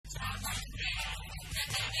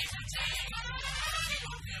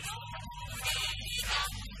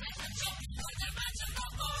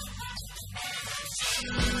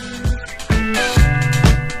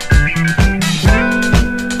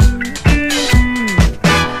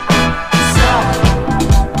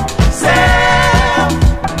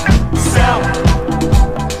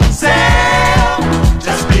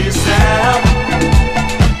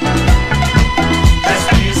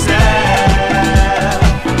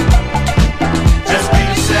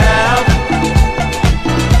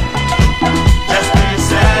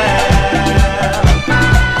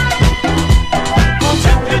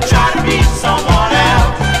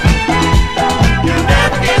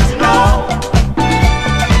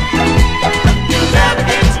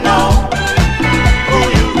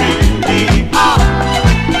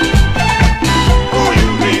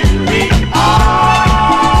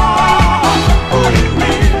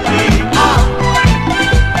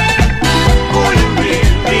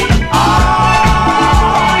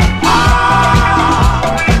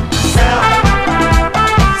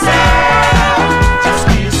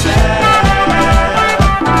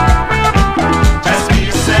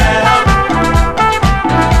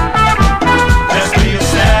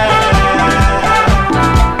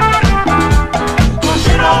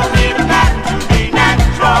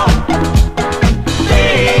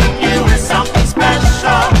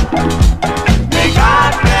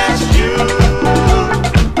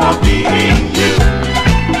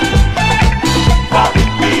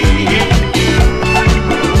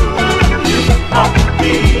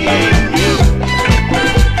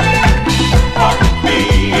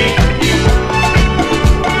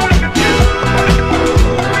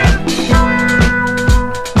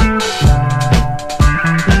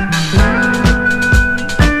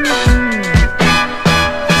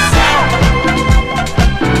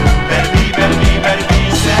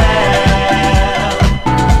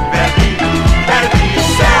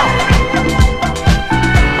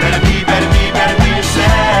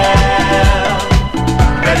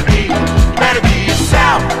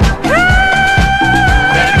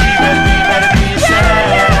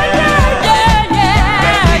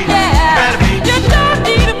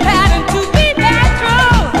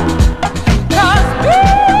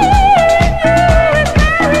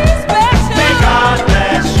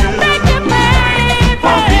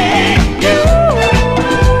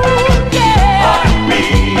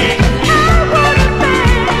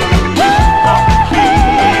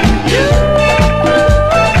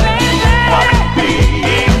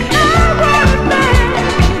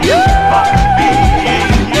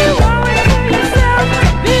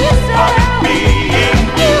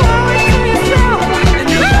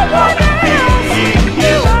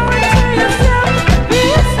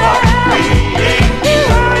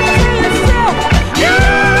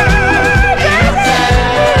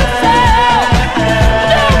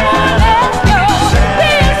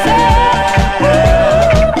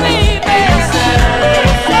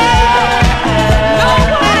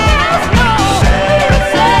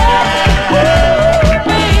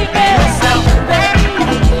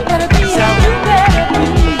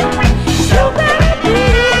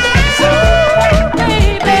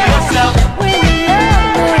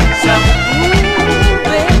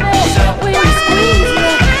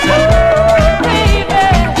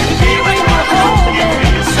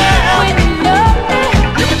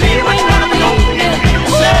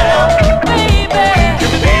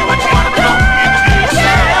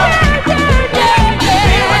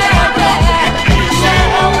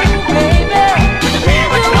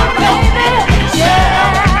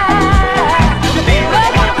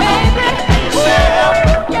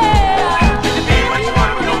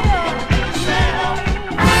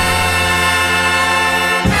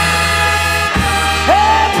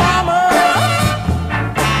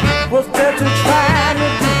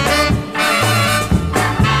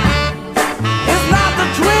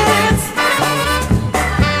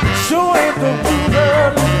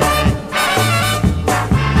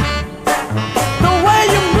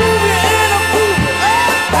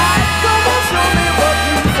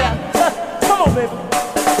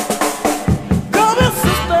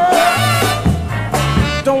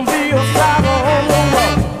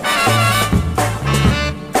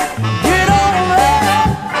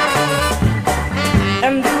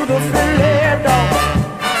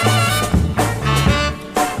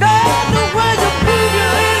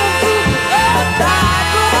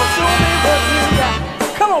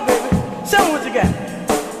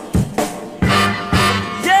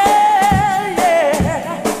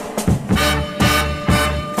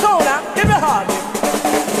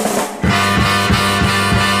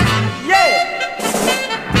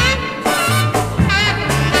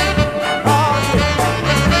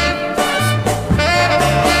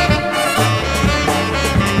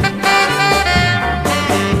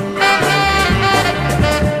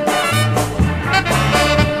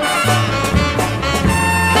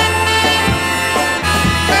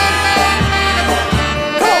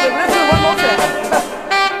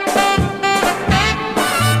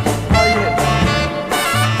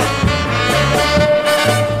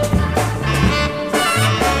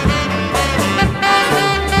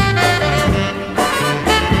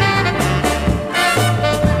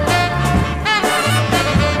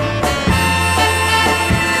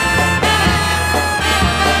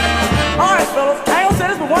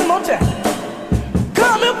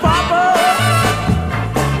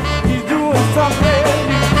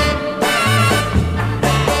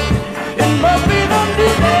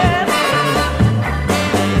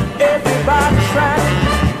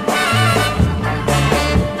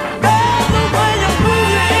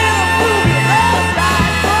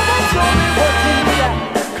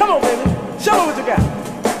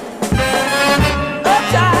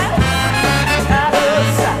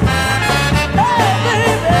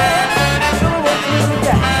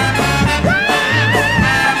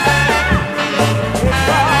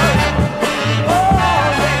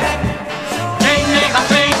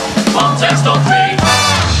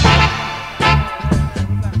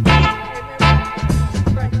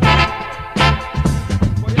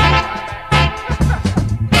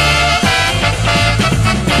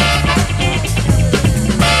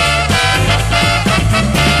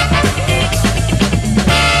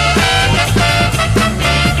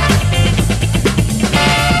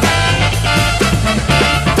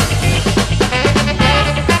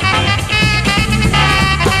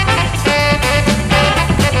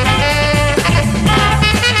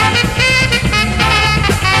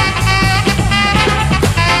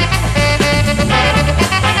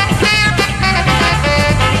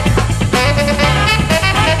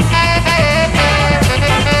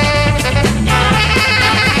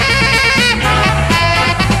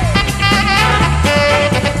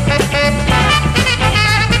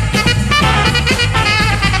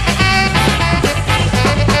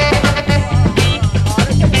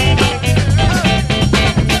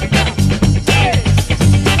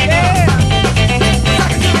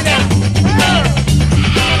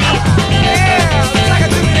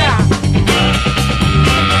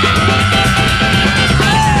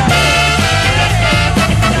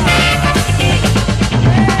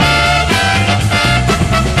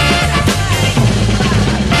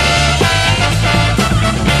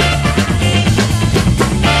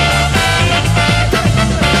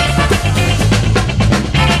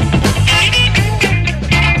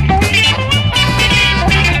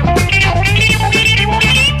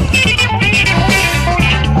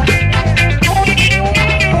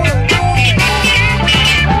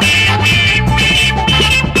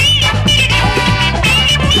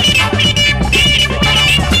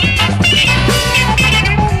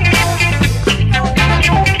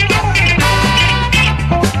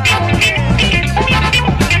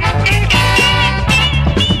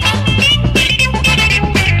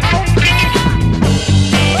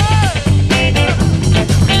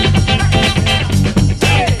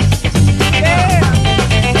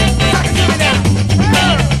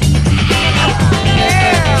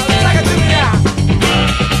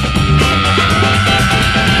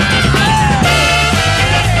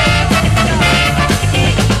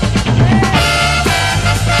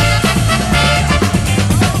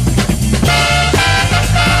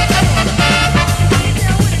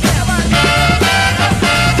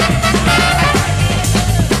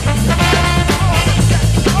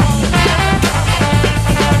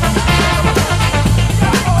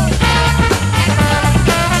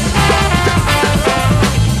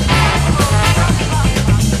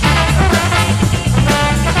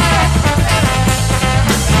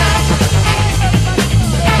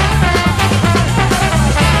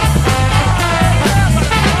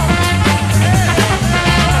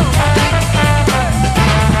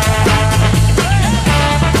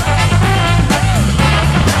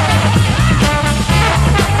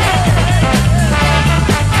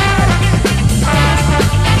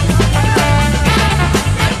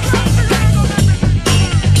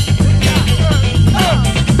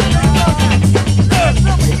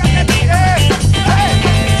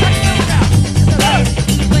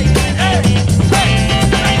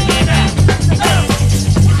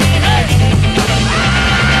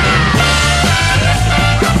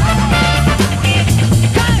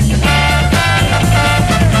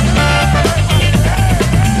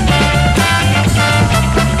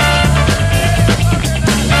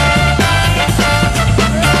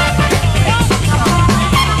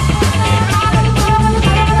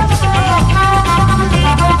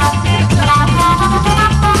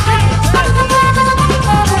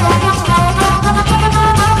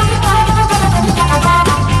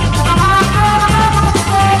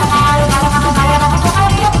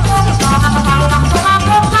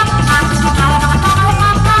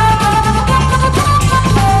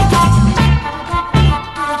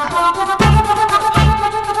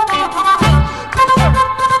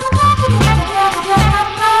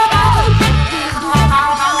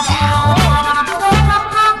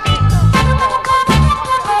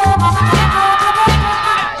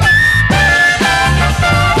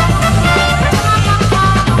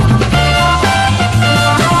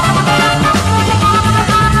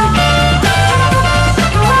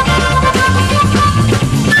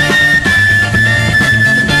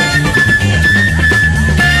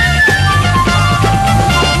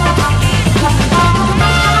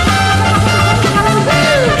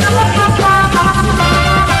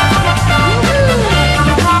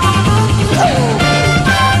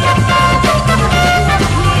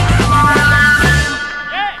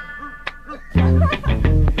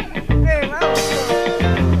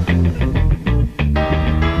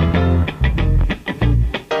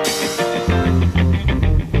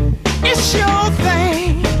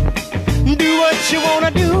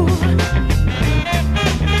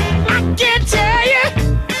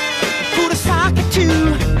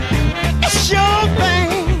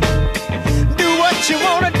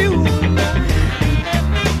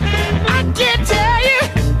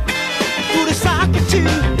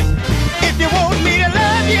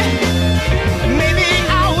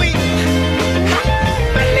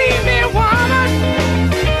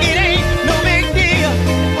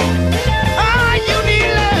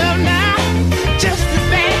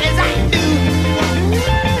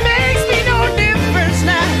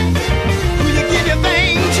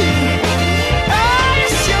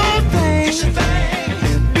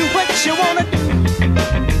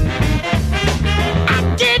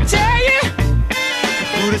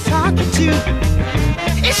sock it to.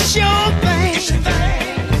 It's your thing. It's your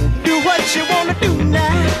thing. Do what you wanna do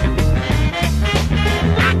now.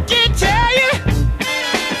 I can't tell you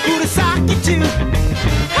who to sock it to.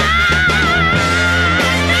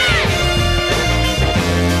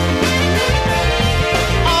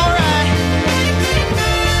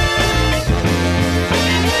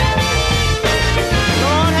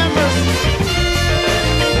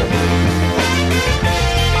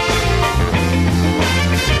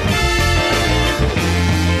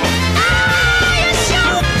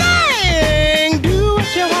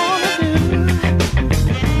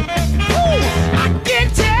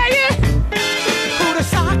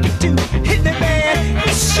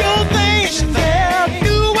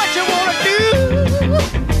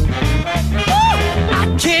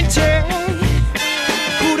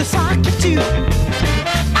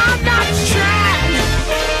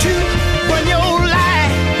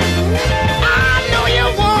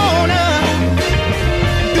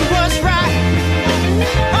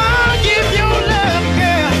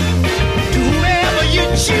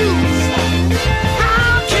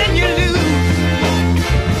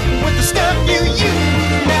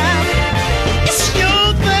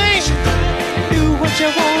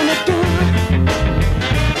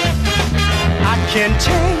 Can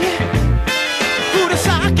tell you who to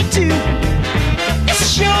sock it to.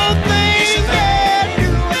 It's your thing, yeah. Do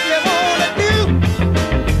what you wanna do.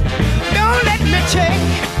 Don't let me tell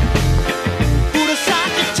you who to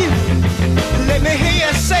sock it to. Let me hear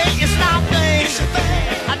you say it's my thing. It's your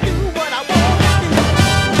thing. I do what I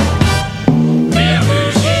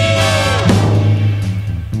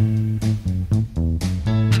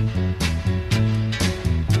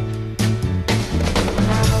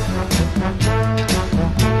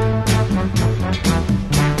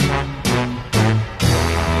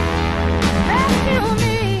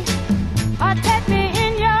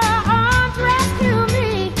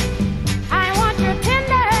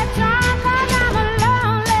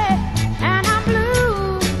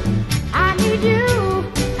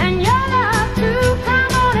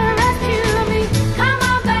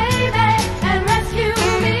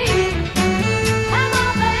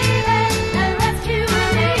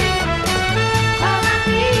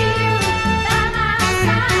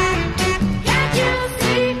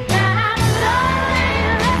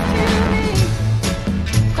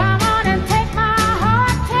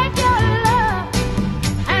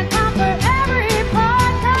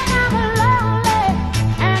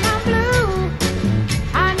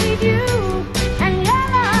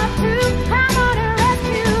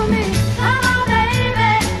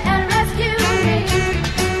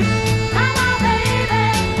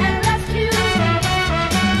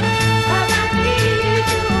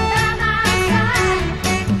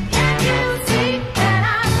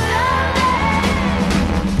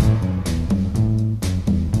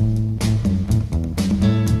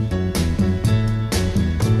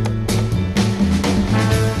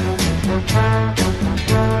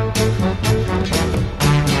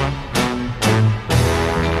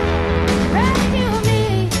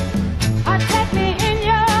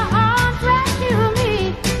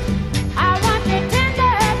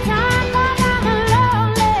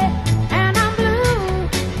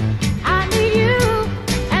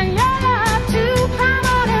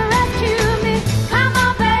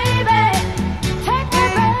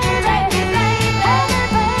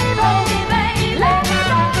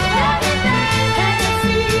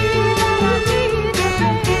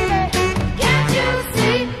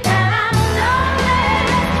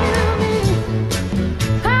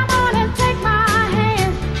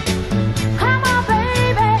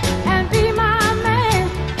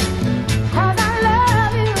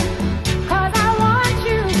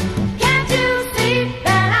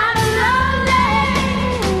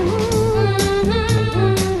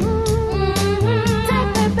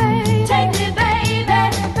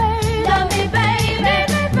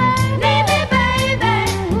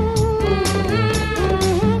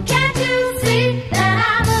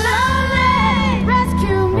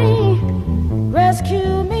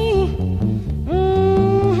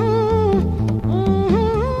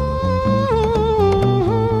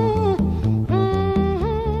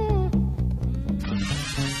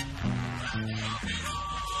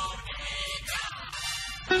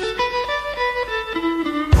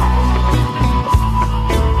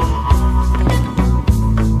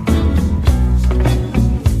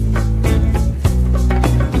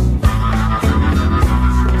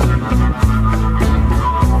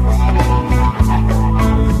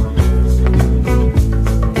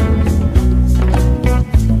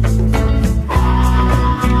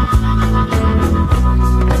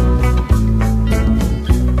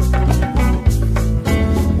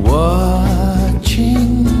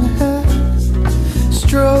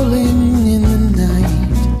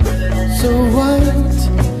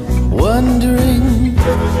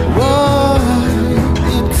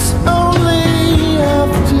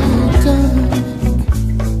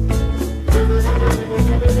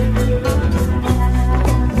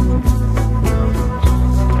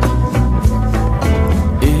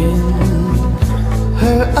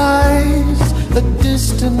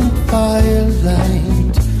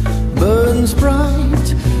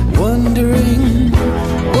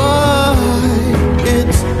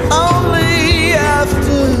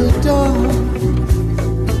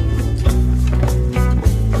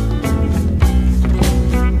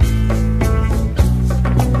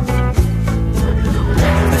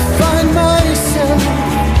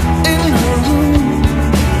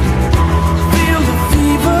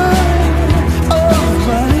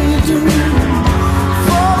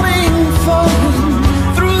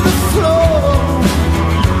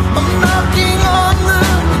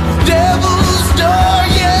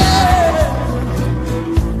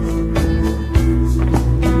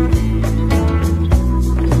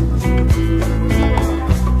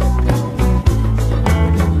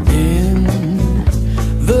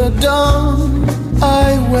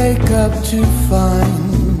wake up to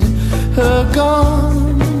find her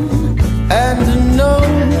gone, and a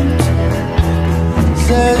note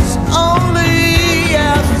says only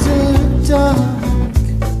after dark.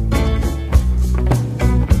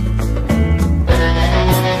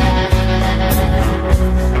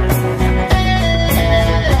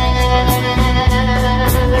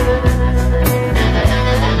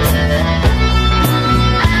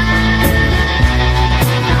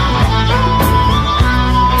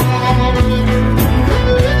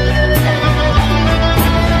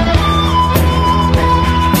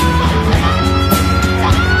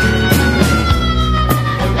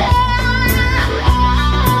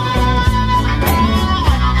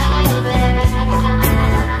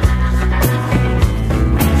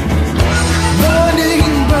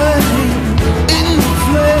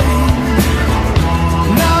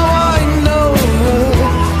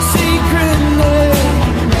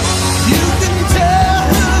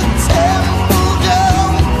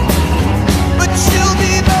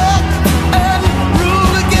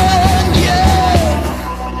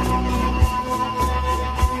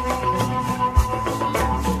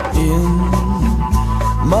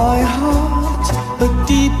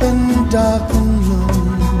 Dark and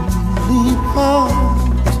lonely heart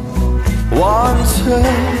wants her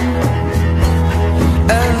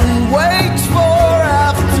and waits for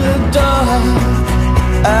after dark,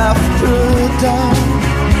 after dark,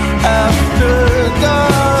 after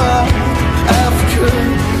dark, after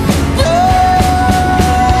dark.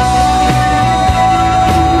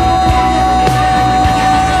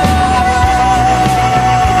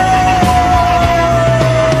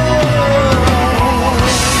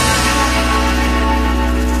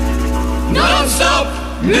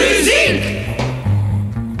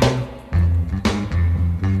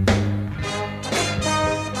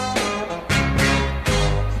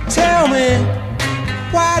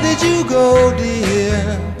 You go,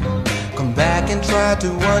 dear, come back and try to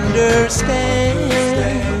understand.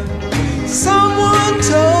 Someone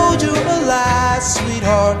told you a lie,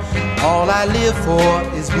 sweetheart. All I live for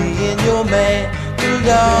is being your man. Well,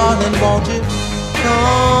 darling, won't you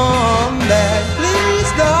come back,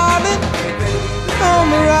 please, darling?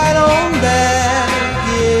 Come right on back,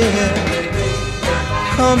 yeah.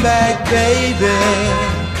 Come back, baby.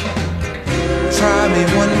 Try me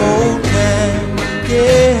one more time.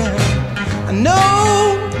 Yeah, I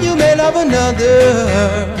know you may love another.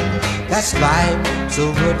 That's life,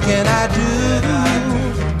 so what can I do?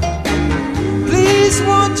 Please,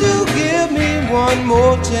 won't you give me one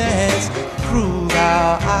more chance to prove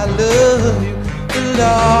how I love you? Well,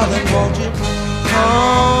 darling, won't you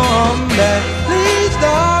come back? Please,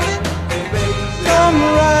 darling, come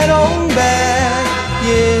right on back.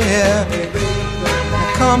 Yeah,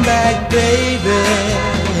 come back, baby.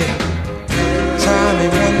 Try me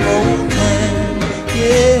one more time,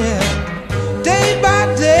 yeah. Day by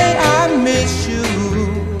day I miss you.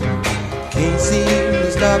 Can't seem to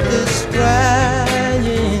stop this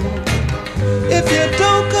crying. If you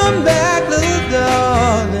don't come back, little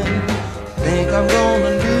darling, think I'm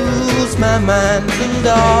gonna lose my mind. Little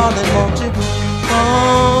darling, won't you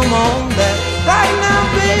come on back right now,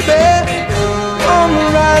 baby? Come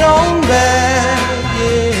right on back,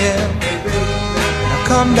 yeah.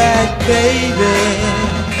 Come back, baby.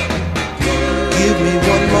 Give me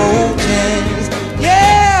one more chance,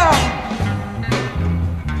 yeah.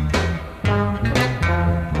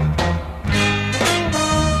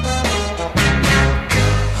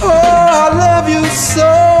 Oh, I love you so,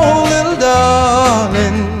 little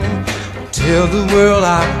darling. Tell the world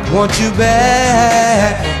I want you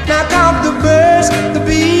back. Now count the birds, the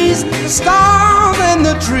bees, the stars, and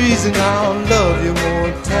the trees, and I'll love you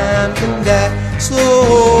more time than that. So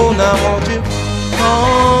now won't you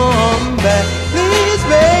come back, please,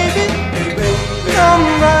 baby? Come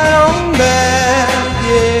right on back,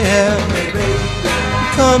 yeah.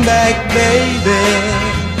 Come back, baby.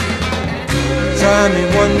 Try me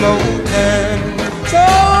one more time. So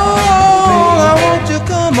now won't you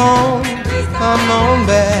come on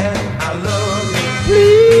back? I love you.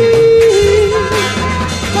 Please,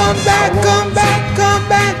 come back,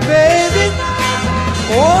 baby.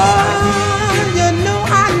 Oh,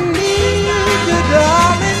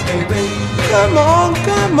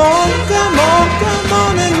 come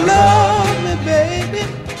on and love me, baby.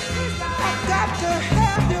 I've got to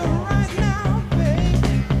have you right now,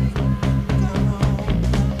 baby. Come on.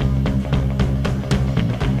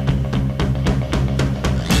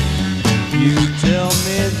 You tell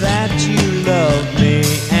me that you love me,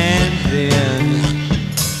 and then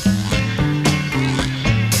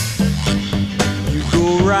you go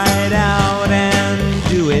right out and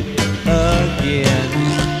do it again.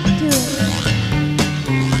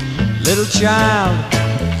 child,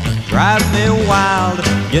 drive me wild,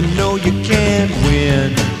 you know you can't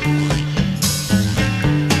win.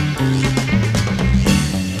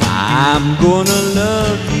 I'm gonna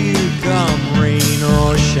love you come rain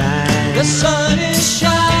or shine. The sun is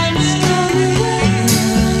shining.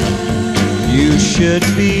 You should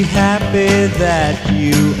be happy that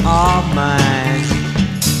you are mine.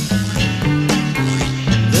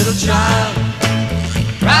 Little child,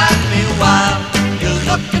 drive me wild, you're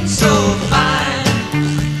looking so fine.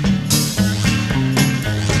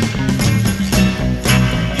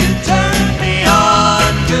 You turn me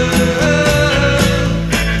on, girl,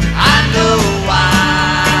 I know why.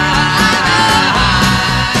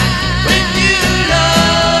 When you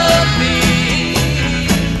love me,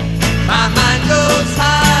 my mind goes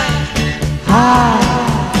high, high.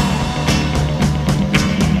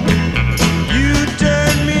 You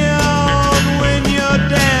turn me on when you're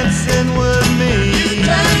dancing with me. You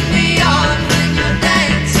turn me on when you're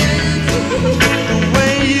dancing. The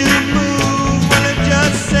way you move, well, it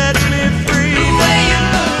just sets me free. The way you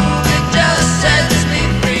move, it just sets me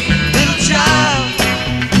free. Little child,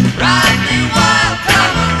 ride me wild,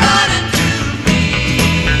 come running to me.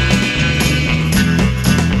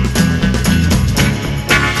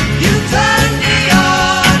 You turn me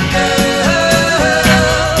on, girl,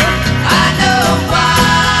 I know why.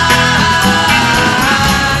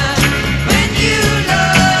 When you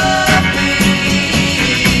love me,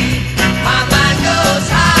 my mind goes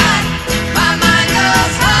high, my mind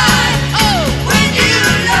goes high. Oh, when you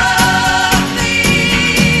love me,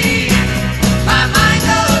 my mind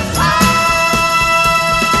goes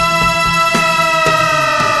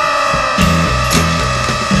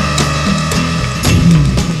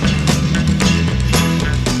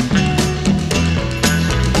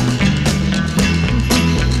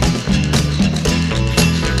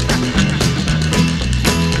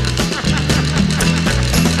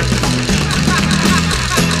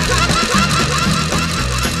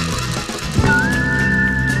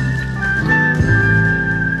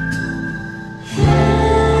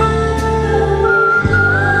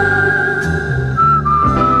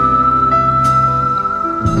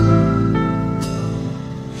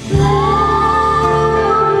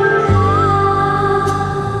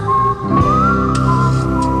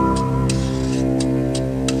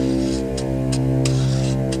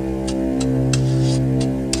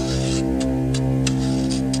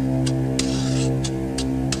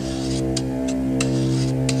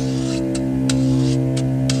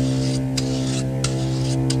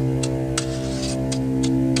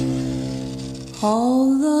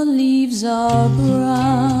All the leaves are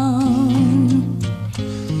brown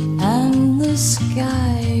and the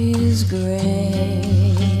sky is gray.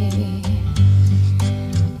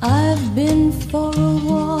 I've been for a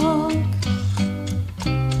walk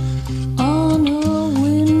on a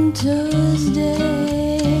winter's day.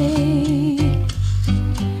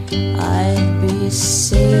 I'd be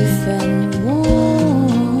safe and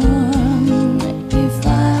warm if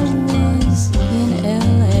I was in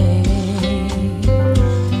LA.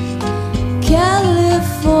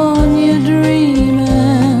 California dreaming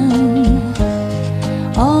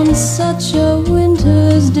on such a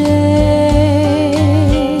winter's day.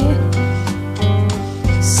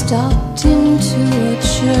 Stopped into a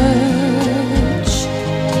church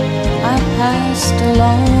I passed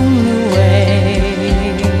along the way.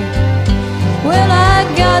 Well, I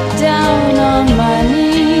got down on my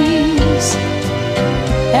knees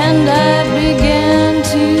and I began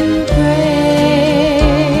to pray.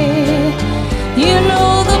 You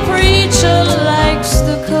know the preacher likes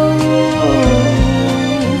the cold.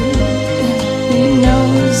 He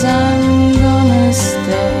knows I'm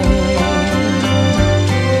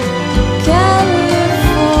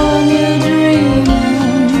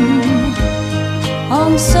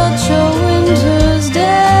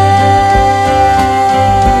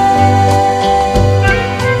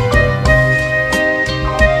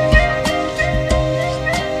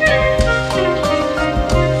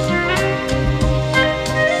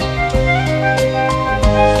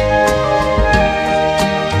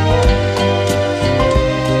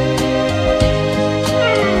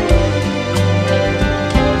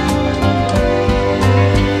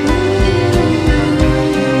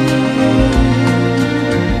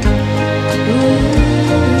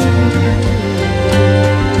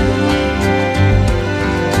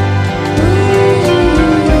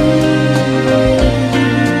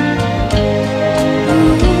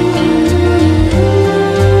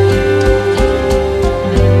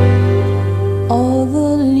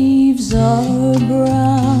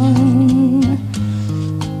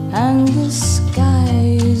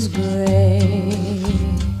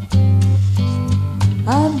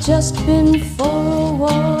just been for a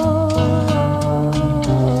walk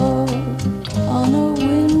on a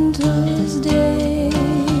winter's day.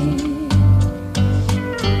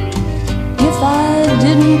 If I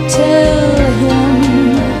didn't tell him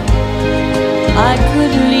I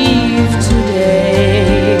could leave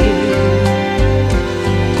today,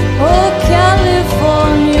 oh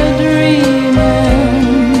California dreaming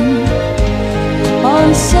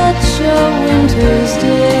on such a winter's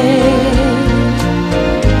day,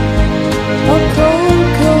 a cold,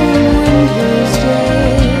 cold winter's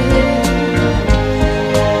day,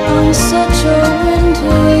 on such a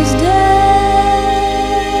winter's day.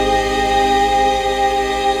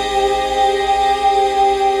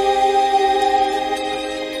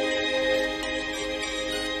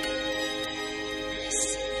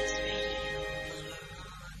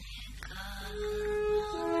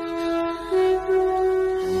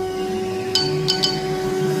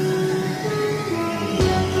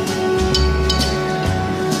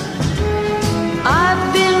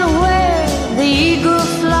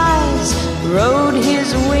 Rode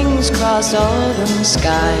his wings across autumn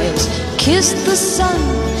skies, kissed the sun,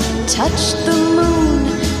 touched the moon,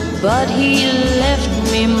 but he left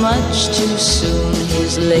me much too soon.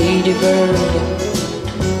 His ladybird,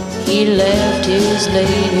 he left his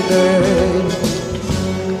ladybird.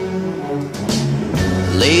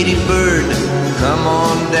 Ladybird, come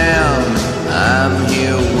on down, I'm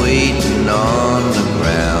here waiting on the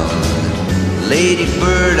ground.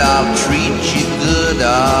 Ladybird, I'll treat you good.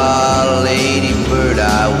 Ah, ladybird,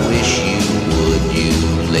 I wish you would. You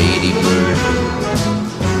ladybird,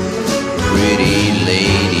 pretty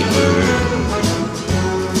ladybird.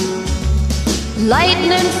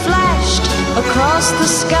 Lightning flashed across the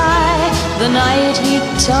sky the night he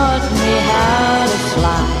taught me how to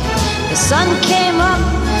fly. The sun came up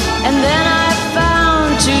and then I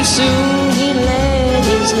found too soon he let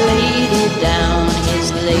his lady down. His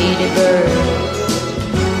ladybird,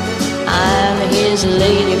 I'm his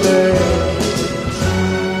ladybird.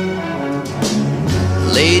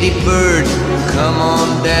 Ladybird, come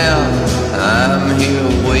on down, I'm here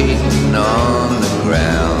waiting on the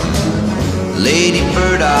ground.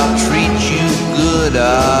 Ladybird, I'll treat you good.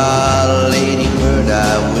 Ah, ladybird,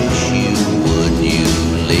 I wish you would. You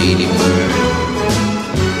ladybird,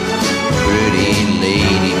 pretty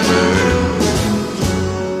ladybird.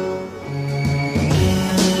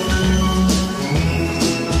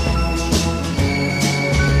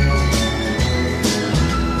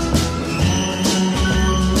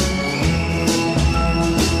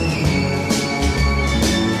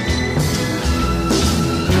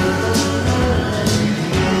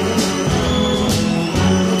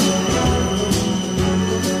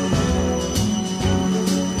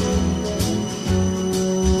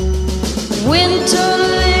 Winter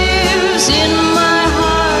lives in my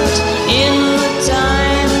heart in the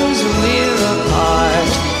times we're apart.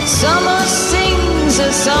 Summer sings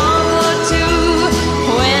a song or two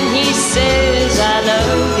when he says I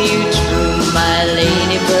love you true. My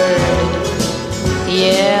ladybird,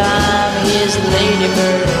 yeah, I'm his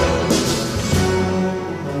ladybird.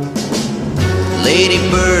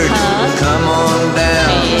 Ladybird, come on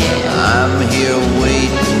down, yeah. I'm here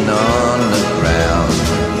waiting on the ground.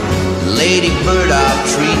 Ladybird, I'll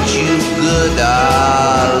treat you good.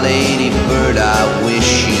 Ah, ladybird, I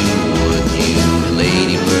wish you would. You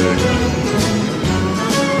ladybird,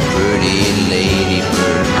 pretty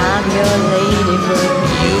ladybird. I'm your ladybird.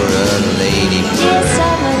 You're a ladybird. Yes,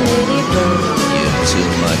 I'm a ladybird. You're too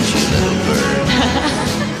much, you little bird.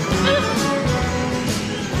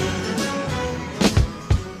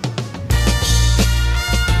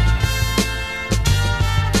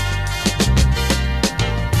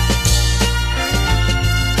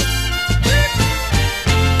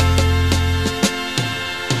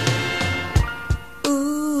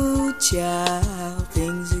 Child,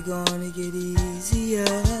 things are gonna get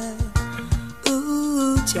easier.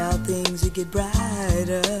 Ooh, child, things will get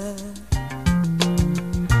brighter.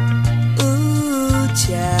 Ooh,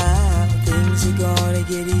 child, things are gonna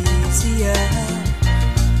get easier.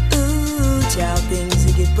 Ooh, child, things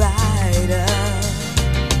will get brighter.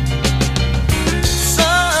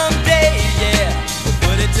 Someday, yeah, we'll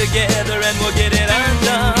put it together and we'll get it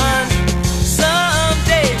undone.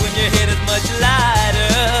 Someday, when your head is much lighter.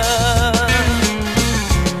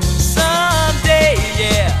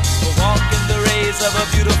 Of a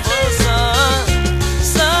beautiful sun.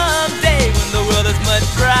 Someday when the world is much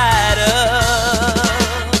brighter.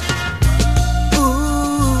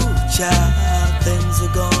 Ooh, child, things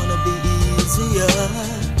are gonna be easier.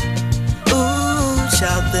 Ooh,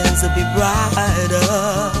 child, things will be brighter.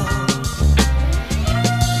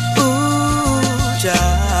 Ooh,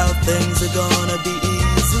 child,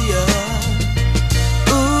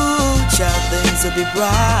 days will be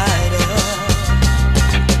brighter.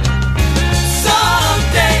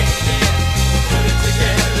 Someday, put it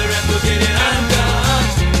together and we'll get it undone.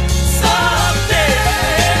 Someday,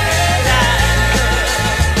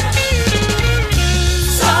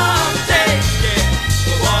 someday,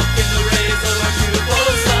 we'll walk in the rays of our beautiful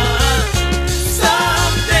sun.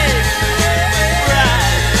 Someday,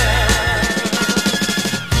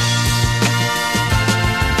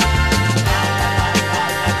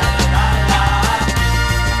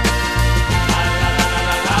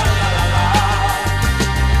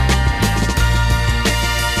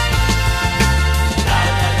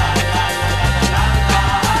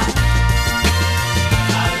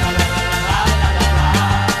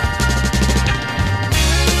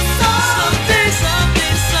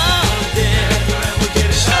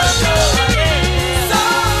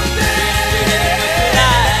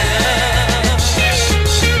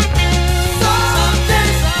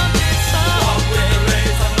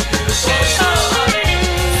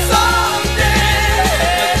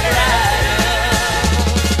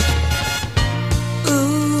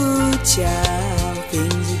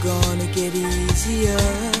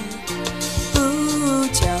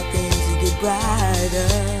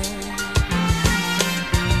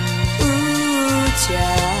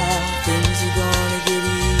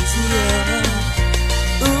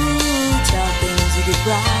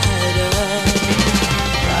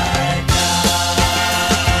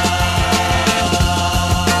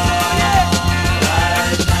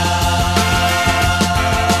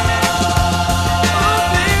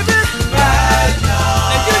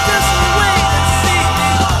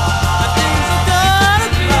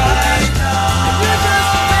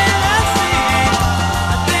 just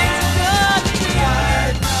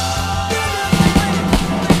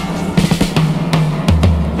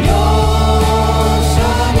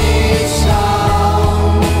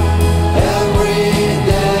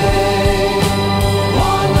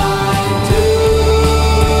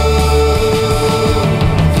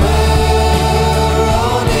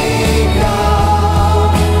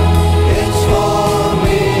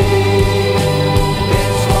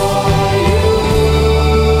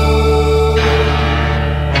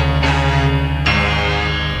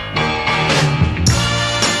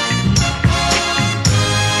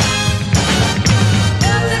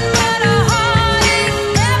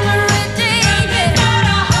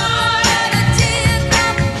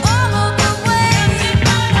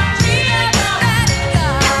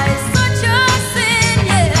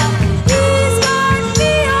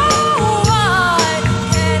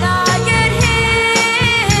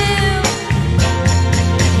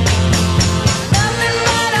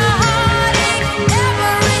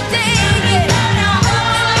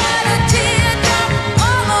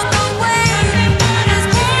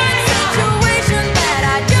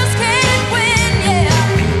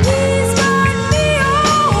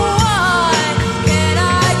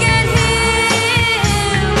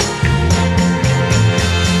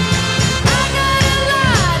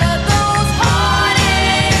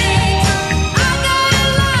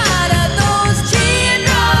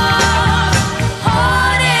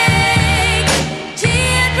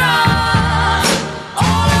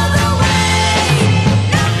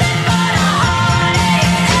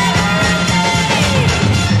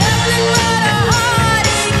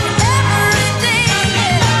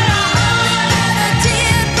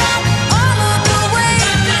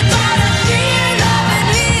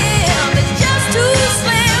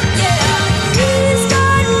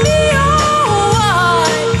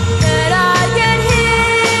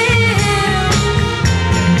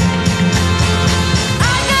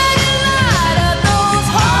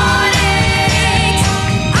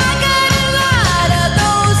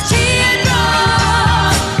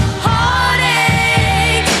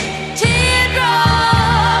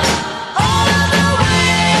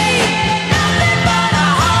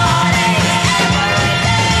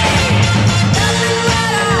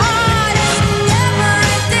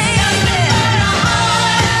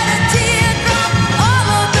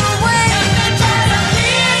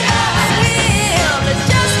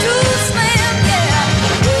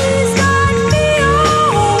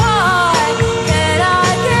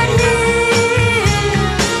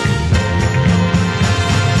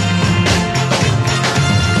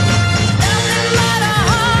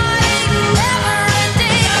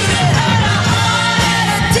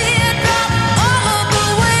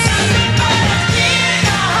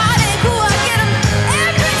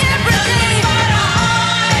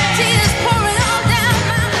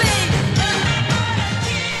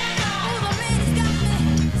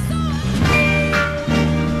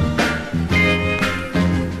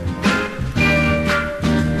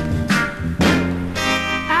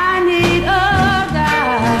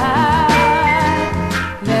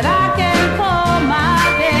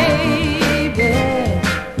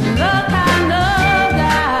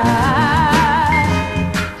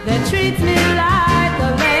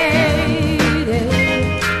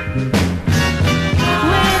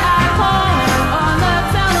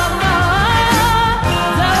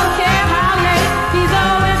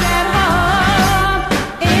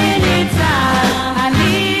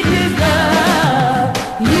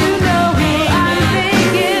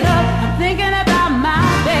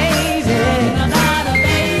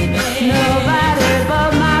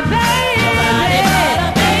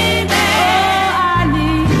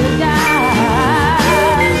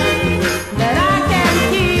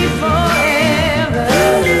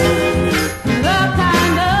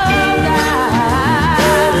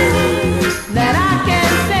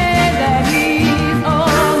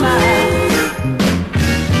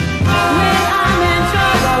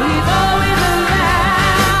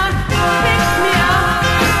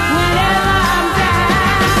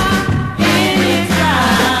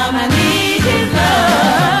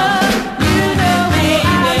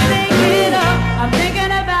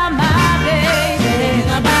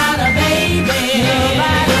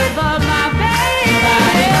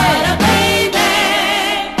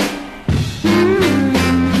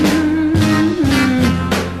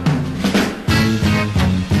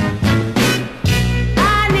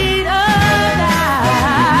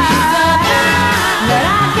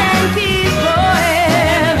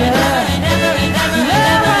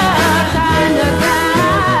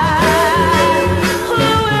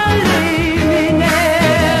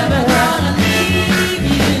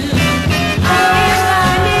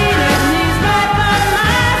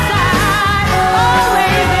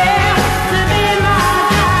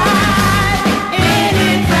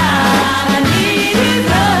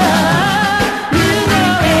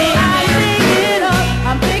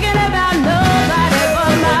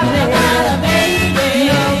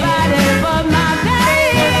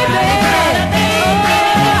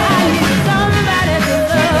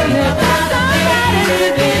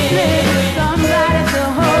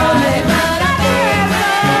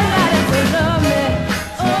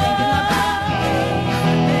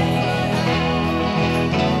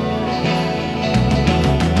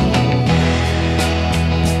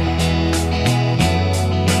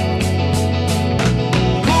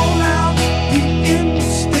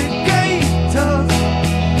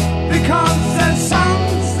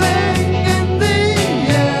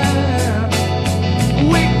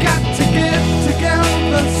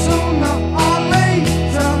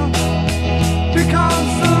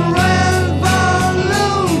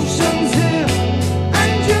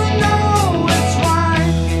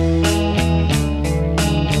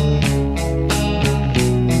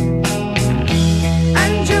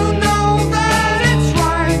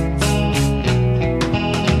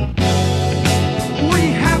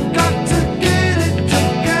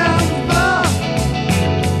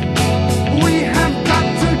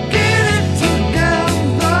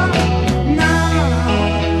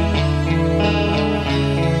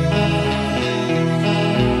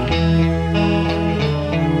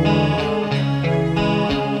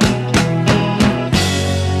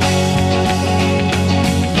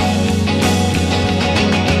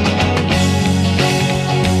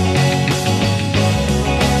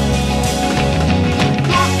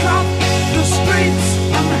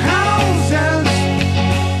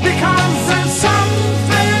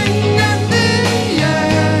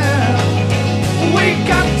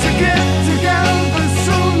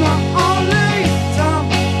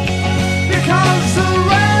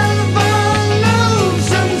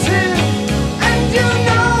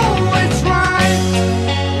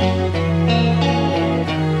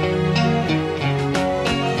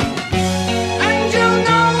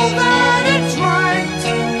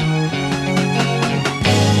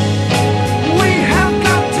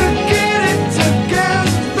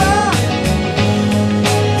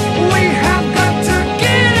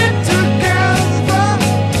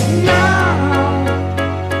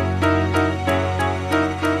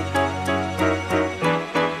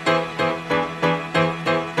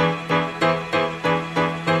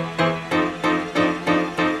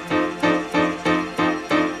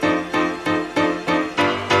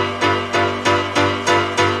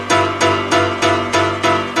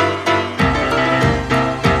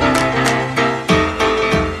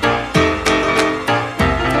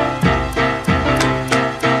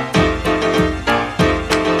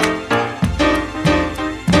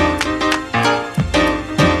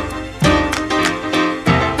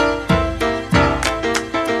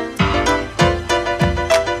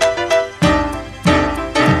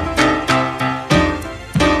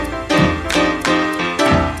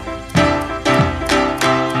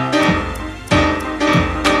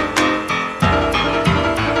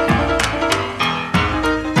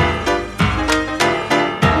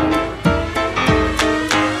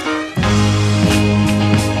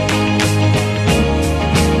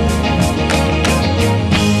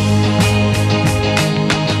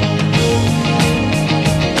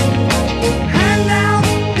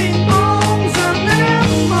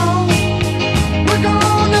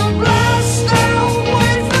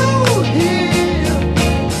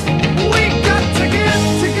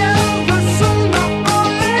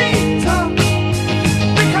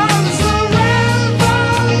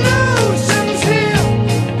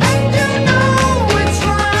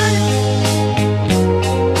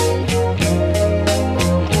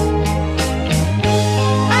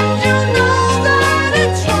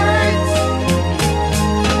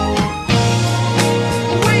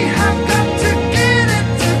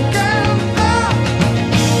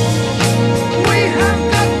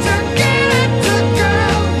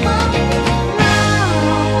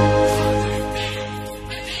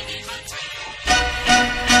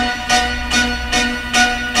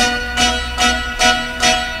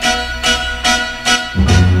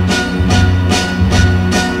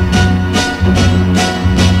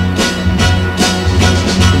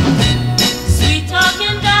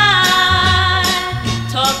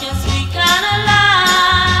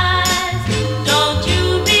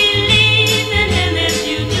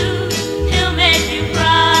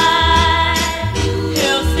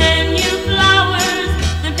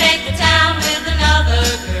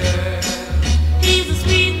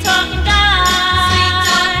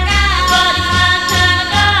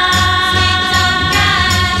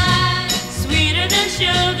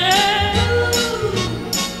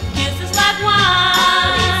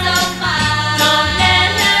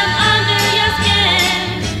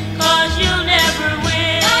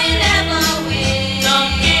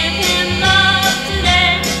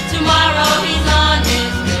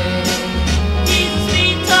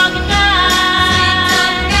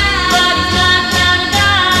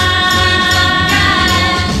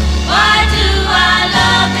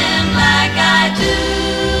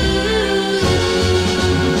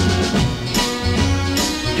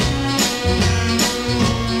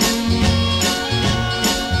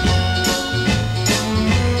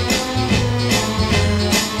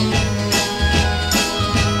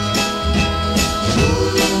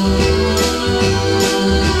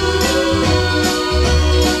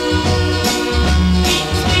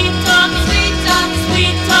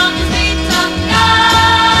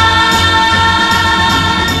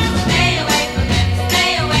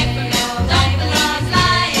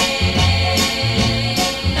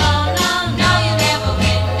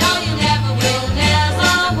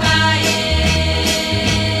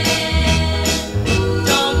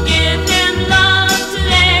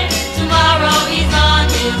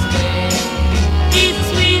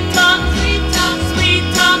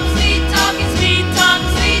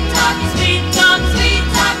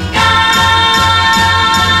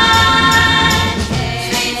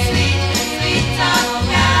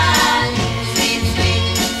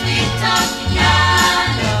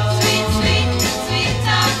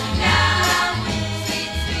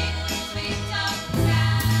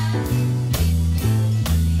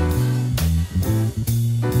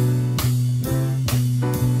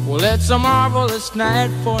It's a marvelous night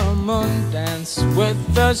for a moon dance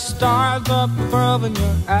with the stars up above in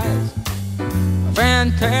your eyes. A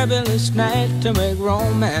fantabulous night to make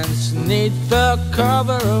romance neath the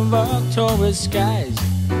cover of October skies.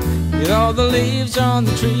 You know the leaves on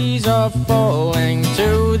the trees are falling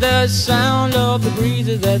to the sound of the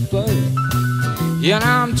breezes that blow. You know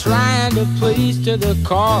I'm trying to please to the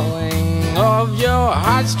calling of your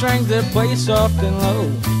heartstrings that play soft and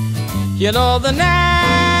low. You know the night's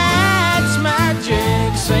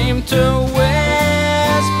magic seem to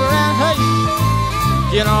whisper and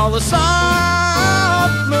hush. You know the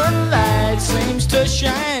soft moonlight seems to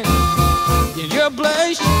shine in your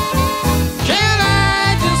blush. Can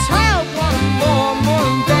I just have one more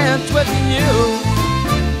moon dance with you,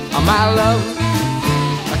 oh, my love?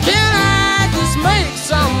 Can I just make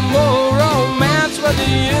some more romance with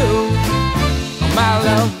you, oh, my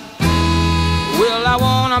love? Well, I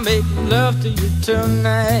wanna make love to you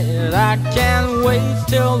tonight. I can't wait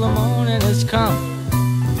till the morning has come.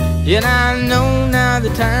 Yet I know now the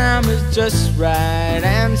time is just right,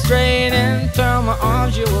 and straight into my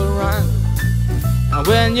arms you will run. And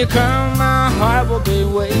when you come, my heart will be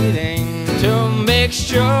waiting to make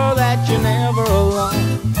sure that you're never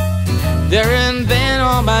alone. There and then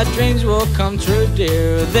all my dreams will come true,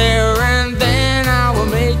 dear. There and then I will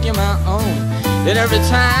make you my own. And every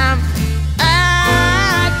time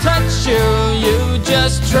touch you, you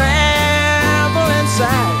just tremble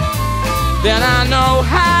inside. Then I know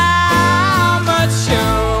how much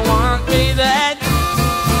you want me that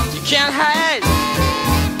you can't hide.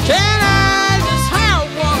 Can I just have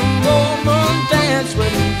one more moon dance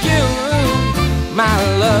with you, my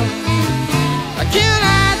love? Can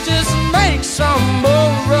I just make some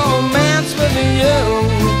more romance with you,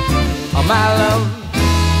 oh, my love?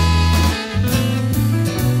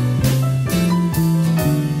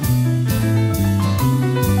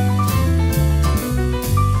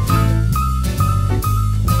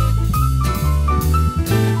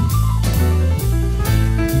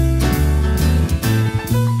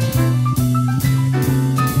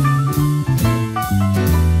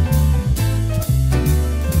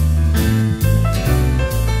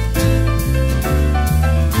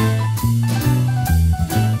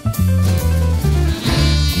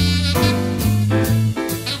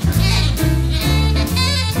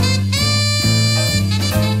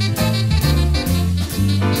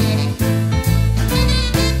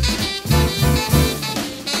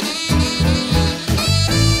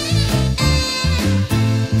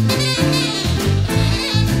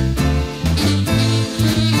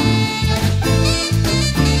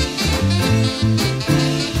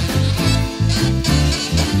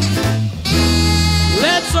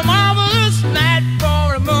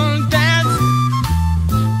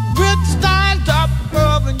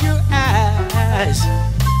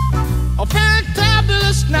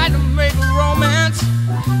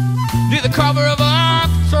 Cover of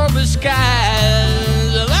October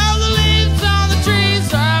skies. All the leaves on the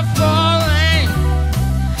trees are falling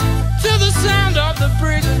to the sound of the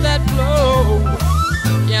breezes that blow.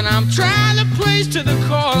 And I'm trying to please to the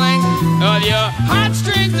calling of your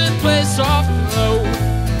heartstrings that play soft and low.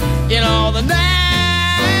 In all the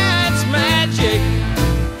night's magic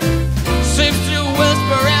seems to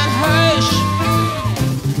whisper and hush.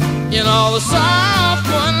 In all the soft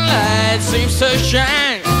moonlight seems to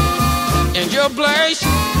shine in your blush.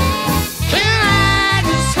 Can I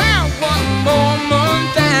just have one more moon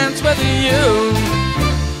dance with you,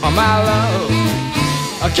 oh, my love?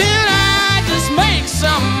 Or can I just make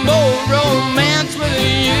some more romance with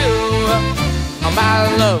you, oh, my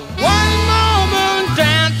love? One more moon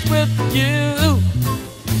dance with you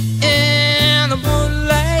in the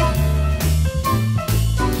moonlight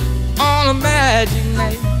on a magic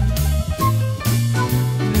night.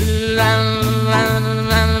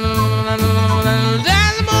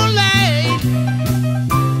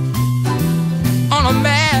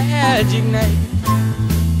 Magic night.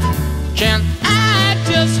 Can I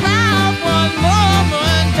just have one more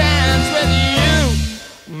moon dance with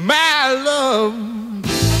you, my love?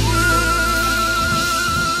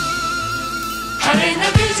 Having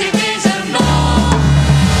busy days and more.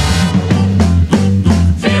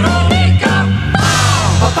 Veronica.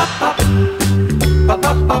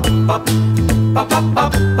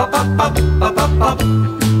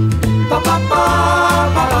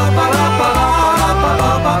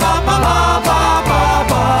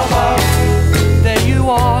 There you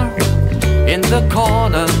are, in the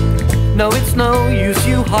corner. No, it's no use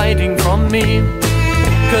you hiding from me,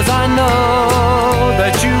 'cause I know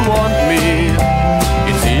that you want me.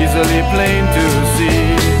 It's easily plain to see.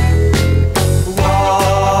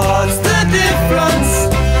 What's the difference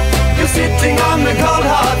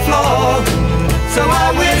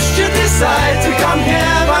decide to come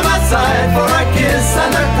here by my side for a kiss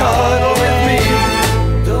and a cuddle with me.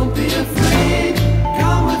 Don't be afraid,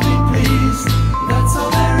 come with me please. That's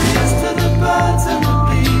all there is to the birds and the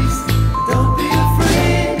bees. Don't be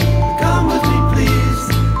afraid, come with me please.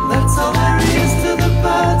 That's all there is to the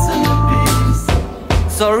birds and the bees.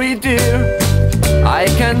 Sorry dear, I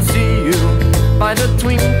can see you by the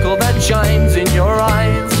twinkle that shines in your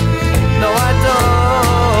eyes. No, I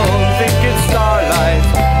don't think it's starlight,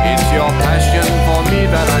 it's your passion for me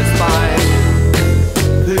that I spy.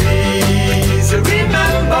 Please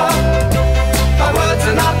remember, our words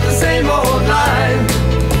are not the same old line.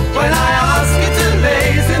 When I ask you to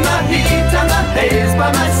laze in the heat and the haze by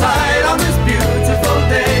my side on this beautiful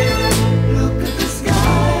day. Look at the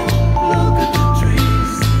sky, look at the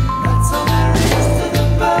trees. That's all there is to the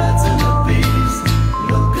birds and the bees.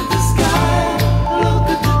 Look at the sky, look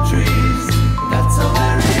at the trees. That's all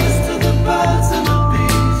there is to the birds and the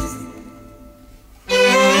bees.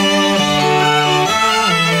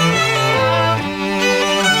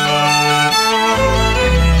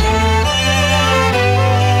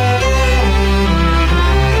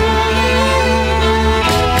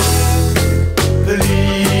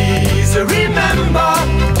 Please remember,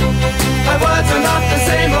 my words are not the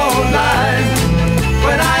same old line.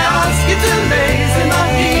 When I ask you to laze in the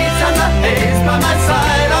heat and the haze by my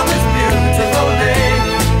side on this beautiful day.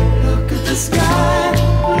 Look at the sky,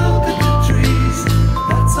 look at the trees.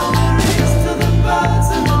 That's all there is to the birds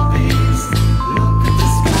and the bees. Look at the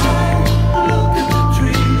sky, look at the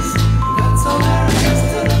trees. That's all there is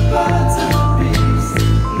to the birds and the bees.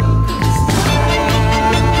 Look at the sky,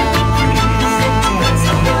 look at the trees. That's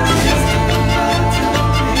all there is to the birds and the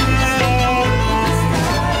bees.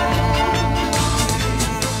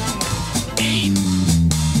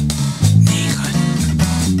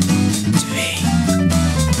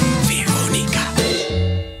 Veronica.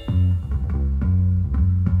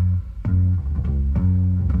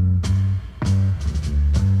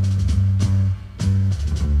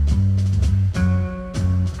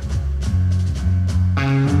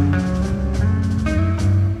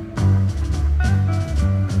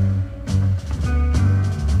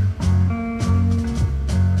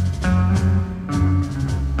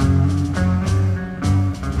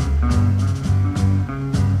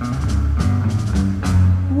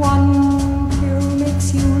 One pill makes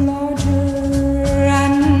you larger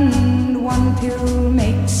and one pill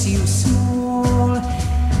makes you small,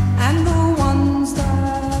 and the ones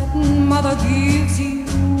that mother gives you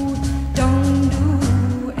don't do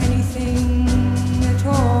anything at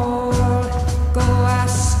all. Go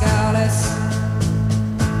ask Alice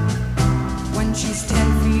when she's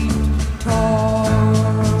 10 feet tall.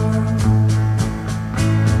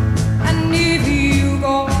 And if you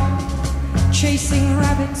go chasing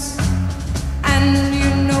rabbits and you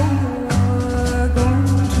know you're going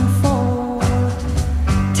to fall,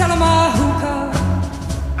 tell 'em a hookah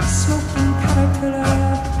smoking caterpillar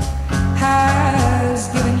has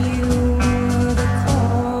given you the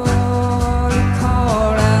call.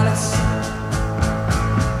 Call Alice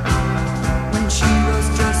when she was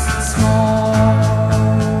just small.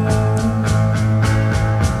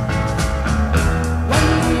 When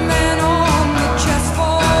the men on the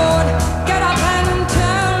chessboard get up and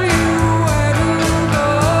tell you where to go,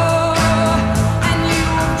 and you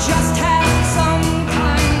just had some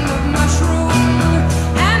kind of mushroom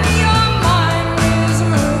and your mind is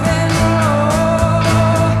moving low,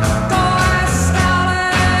 go ask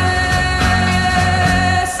Alice,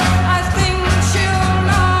 I think she'll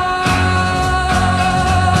know.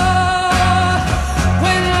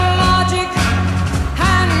 When logic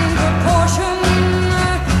and proportion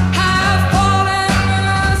have fallen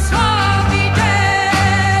sloppy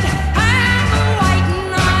dead, and the white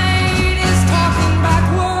knight is talking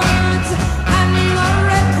backwards, and the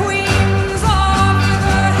red queen's off with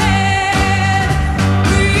her head,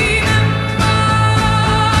 remember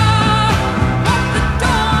what the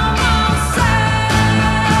dormouse said.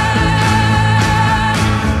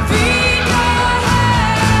 Feed your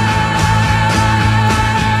head,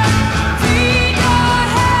 feed your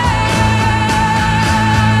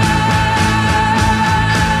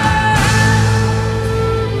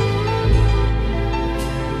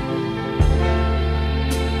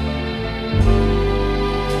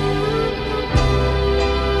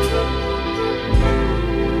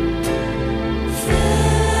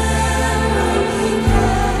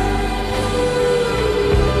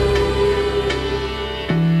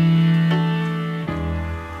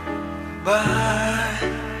Bye,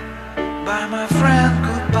 bye, my friend,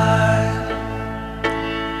 goodbye.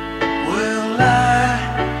 Will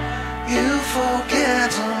you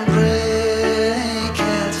forget and break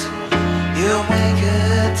it?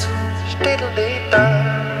 it.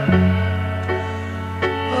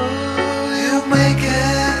 Oh, you make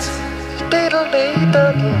it.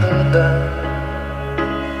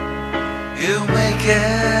 You make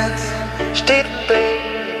it.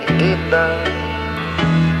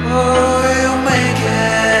 Oh, you make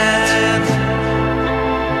it.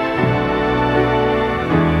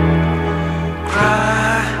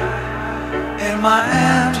 Cry in my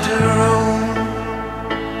empty room,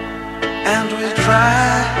 and we try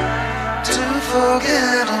to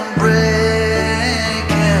forget and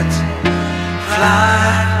break it.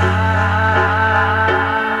 Fly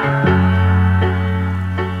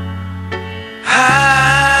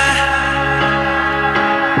high,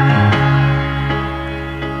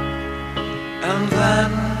 and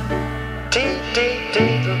then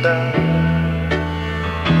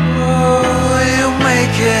oh, you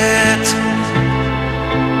make it.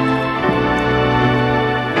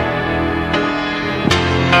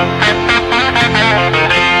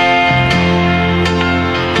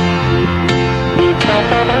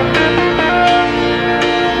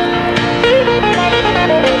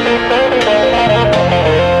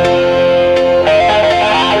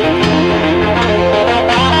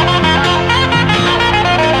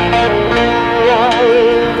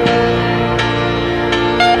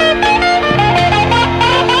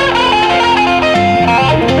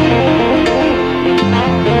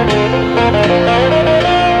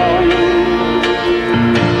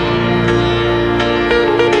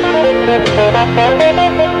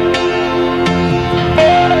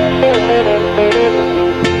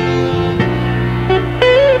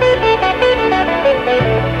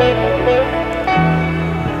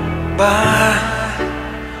 Bye,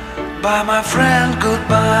 bye my friend,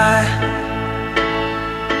 goodbye.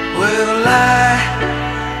 With a lie,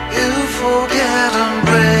 you forget and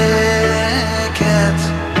break it.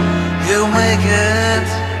 You make it.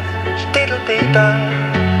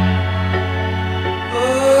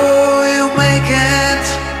 Oh, you make it.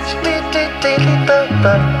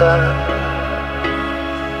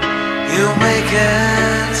 You make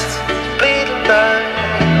it.